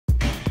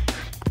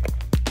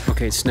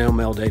Okay, it's snail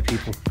mail day,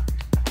 people.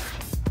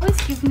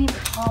 Always give me the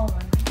tall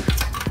one.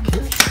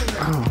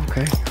 Oh,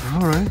 okay.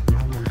 All right.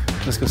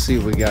 Let's go see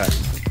what we got.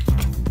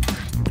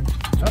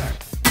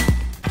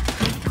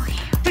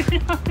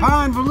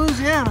 Pineville,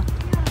 Louisiana.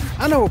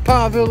 I know what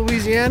Pineville,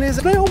 Louisiana is.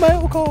 Snail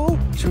mail call.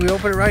 Should we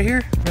open it right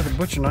here? Got the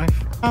butcher knife.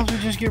 Sometimes we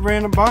just get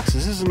random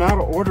boxes. This is not an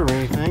order or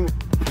anything.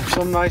 From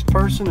some nice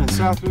person in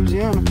South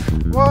Louisiana.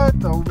 What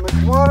the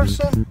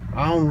McWaterson?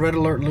 I own Red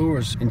Alert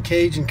Lures and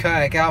Cage and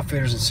Kayak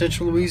Outfitters in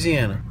Central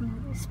Louisiana.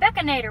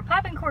 Speckinator,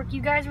 popping cork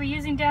you guys were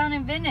using down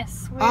in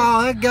Venice.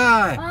 Oh, that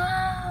guy.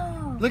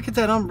 Oh. Look at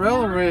that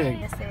umbrella rig.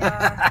 Yes, they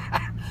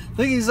are.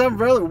 Look at these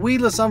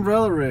weedless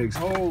umbrella rigs.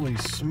 Holy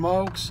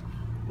smokes.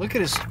 Look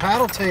at his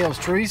paddle tails,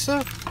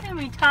 Teresa. Can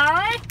we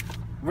tie?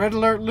 Red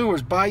Alert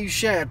Lures, Bayou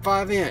Shad,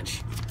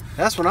 5-inch.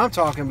 That's what I'm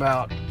talking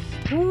about.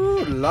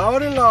 Ooh,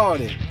 lordy,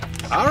 lordy.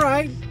 All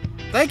right.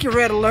 Thank you,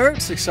 Red Alert.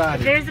 It's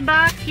exciting. There's the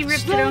box. He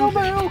ripped it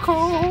open.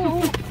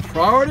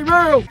 Priority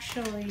mail.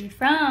 Actually,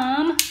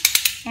 from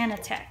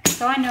Anetik.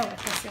 So I know what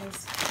this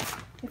is.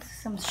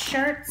 It's some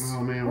shirts.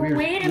 Oh, man. Oh,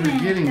 wait a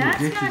minute.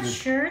 That's not to...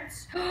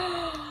 shirts.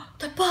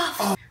 The buff.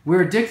 Oh,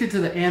 we're addicted to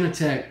the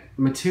Anetik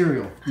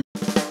material.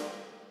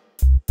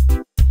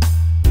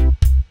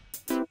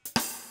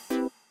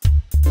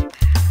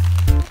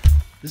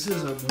 This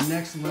is a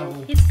next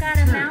level. It's got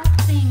a mouth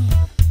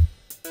thingy.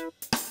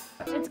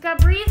 It's got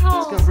breathe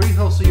holes. It's got breathe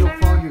holes so you don't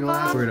fog your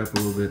glass. Square it up a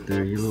little bit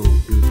there, you little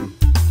goofy.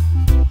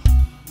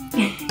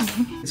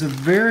 It's a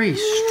very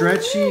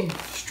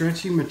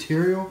stretchy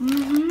material,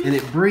 and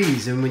it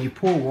breathes. And when you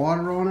pour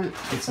water on it,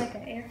 it's like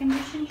an air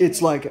conditioning.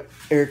 It's like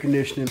air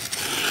conditioning.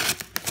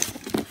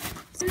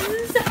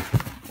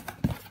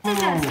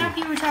 That stuff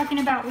you were talking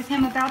about with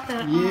him about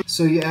the... Yeah.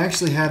 So you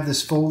actually have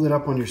this folded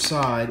up on your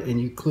side,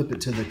 and you clip it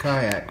to the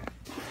kayak.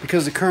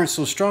 Because the current's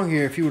so strong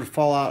here, if you were to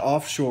fall out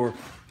offshore,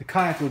 the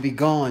kayak would be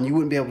gone. You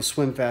wouldn't be able to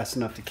swim fast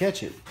enough to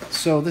catch it.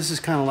 So this is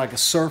kind of like a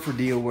surfer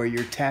deal where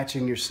you're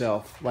attaching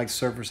yourself, like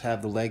surfers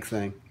have the leg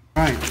thing.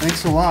 All right,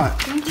 thanks a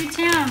lot. Thank you,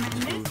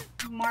 Tim.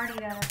 Marty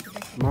got us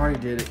today. Marty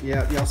did it.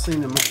 Yeah, y'all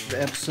seen the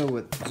episode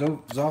with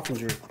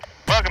Zoffinger.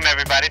 Welcome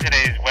everybody.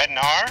 Today's wet and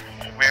R.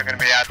 We're going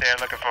to be out there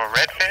looking for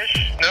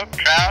redfish, snook,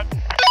 trout.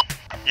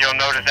 You'll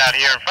notice out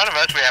here in front of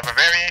us we have a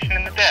variation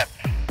in the depth.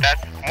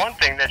 That's one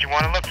thing that you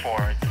want to look for.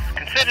 It's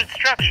considered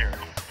structure.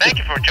 Thank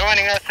you for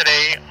joining us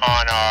today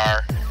on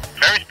our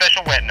very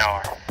special wet and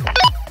R.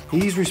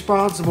 He's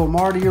responsible.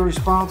 Marty, you're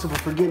responsible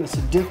for getting us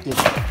addicted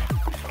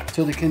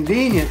to the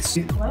convenience.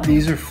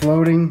 These are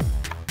floating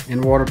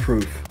and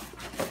waterproof.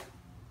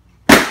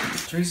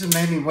 Teresa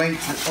made me wait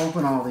to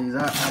open all these.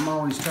 I'm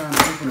always trying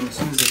to open them as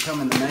soon as they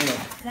come in the mail.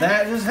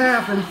 That just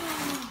happened.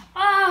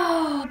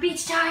 Oh,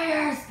 beach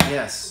tires.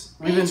 Yes.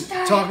 We've been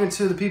talking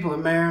to the people at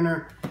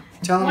Mariner.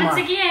 Telling them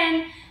once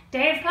again,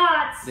 Dave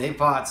Potts. Dave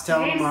Potts,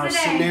 telling them our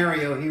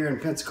scenario here in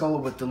Pensacola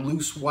with the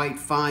loose, white,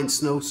 fine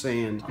snow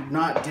sand. Do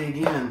not dig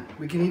in.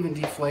 We can even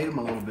deflate them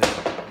a little bit.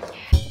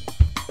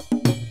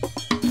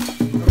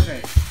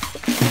 Okay.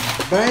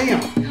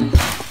 Bam!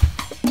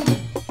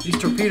 These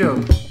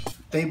Torpedo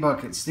Bait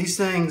Buckets. These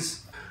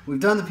things, we've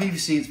done the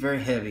PVC, it's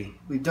very heavy.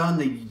 We've done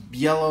the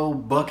yellow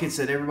buckets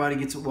that everybody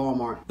gets at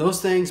Walmart.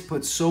 Those things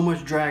put so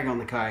much drag on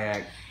the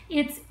kayak.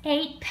 It's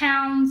 8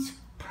 pounds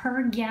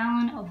per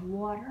gallon of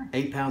water.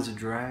 8 pounds of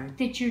drag?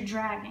 That you're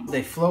dragging.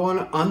 They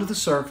flow under the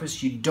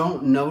surface. You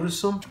don't notice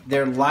them.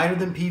 They're lighter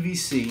than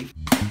PVC.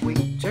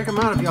 Check them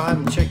out if y'all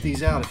haven't checked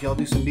these out. If y'all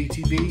do some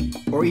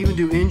BTB or even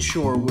do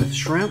inshore with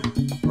shrimp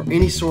or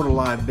any sort of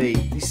live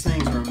bait. These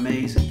things are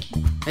amazing.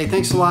 Hey,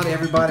 thanks a lot to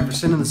everybody for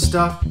sending the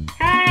stuff.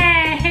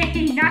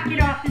 Hey, knock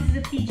it off. This is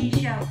a PG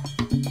show.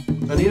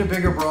 I need a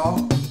bigger bra.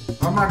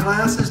 Are my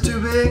glasses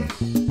too big?